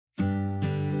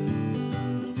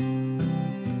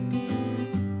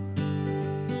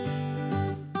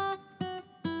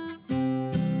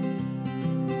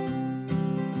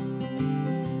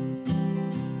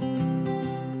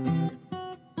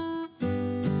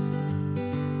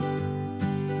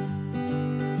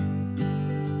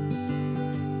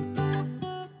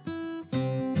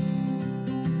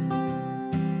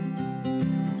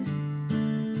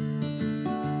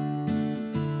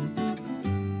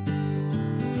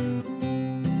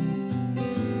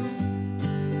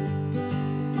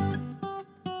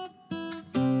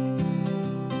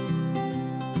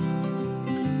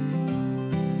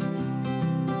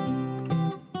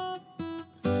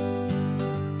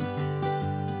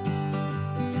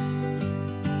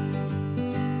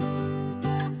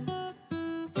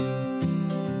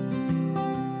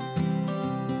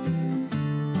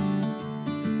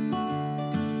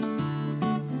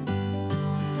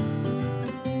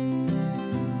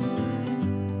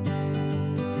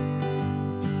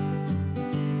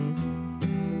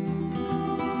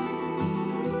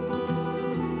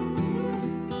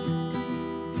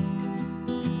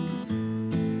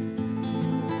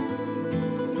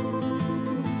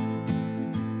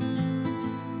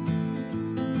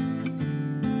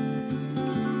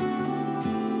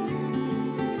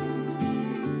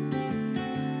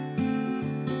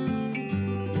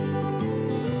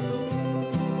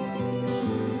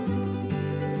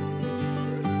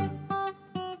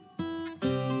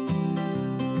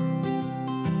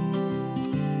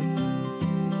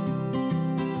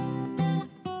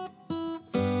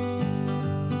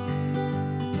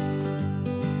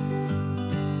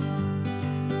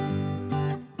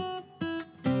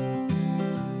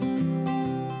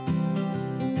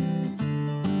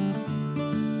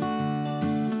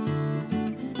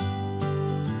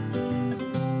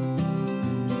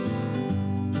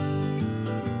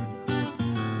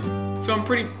So I'm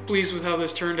pretty pleased with how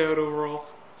this turned out overall,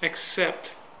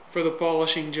 except for the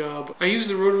polishing job. I used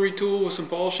the rotary tool with some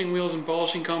polishing wheels and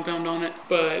polishing compound on it,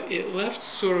 but it left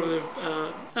sort of,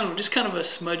 I don't know, just kind of a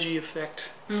smudgy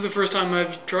effect. This is the first time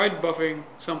I've tried buffing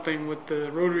something with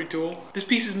the rotary tool. This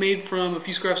piece is made from a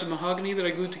few scraps of mahogany that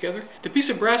I glued together. The piece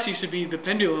of brass used to be the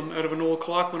pendulum out of an old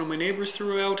clock one of my neighbors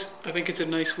threw out. I think it's a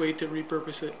nice way to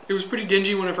repurpose it. It was pretty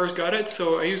dingy when I first got it,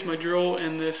 so I used my drill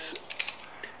and this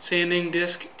sanding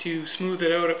disc to smooth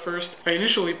it out at first. I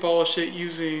initially polished it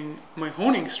using my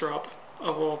honing strop,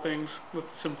 of all things,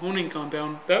 with some honing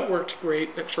compound. That worked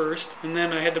great at first, and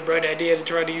then I had the bright idea to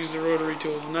try to use the rotary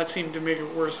tool, and that seemed to make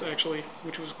it worse actually,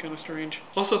 which was kind of strange.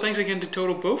 Also, thanks again to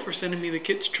Total Boat for sending me the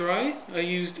kit to try. I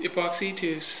used epoxy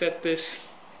to set this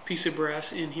piece of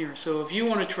brass in here. So if you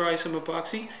want to try some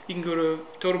epoxy, you can go to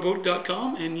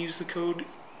totalboat.com and use the code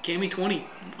CAMI20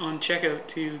 on checkout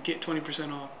to get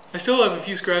 20% off. I still have a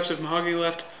few scraps of mahogany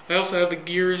left. I also have the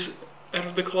gears out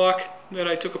of the clock that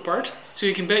I took apart. So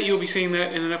you can bet you'll be seeing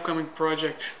that in an upcoming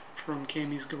project from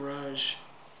Cami's garage.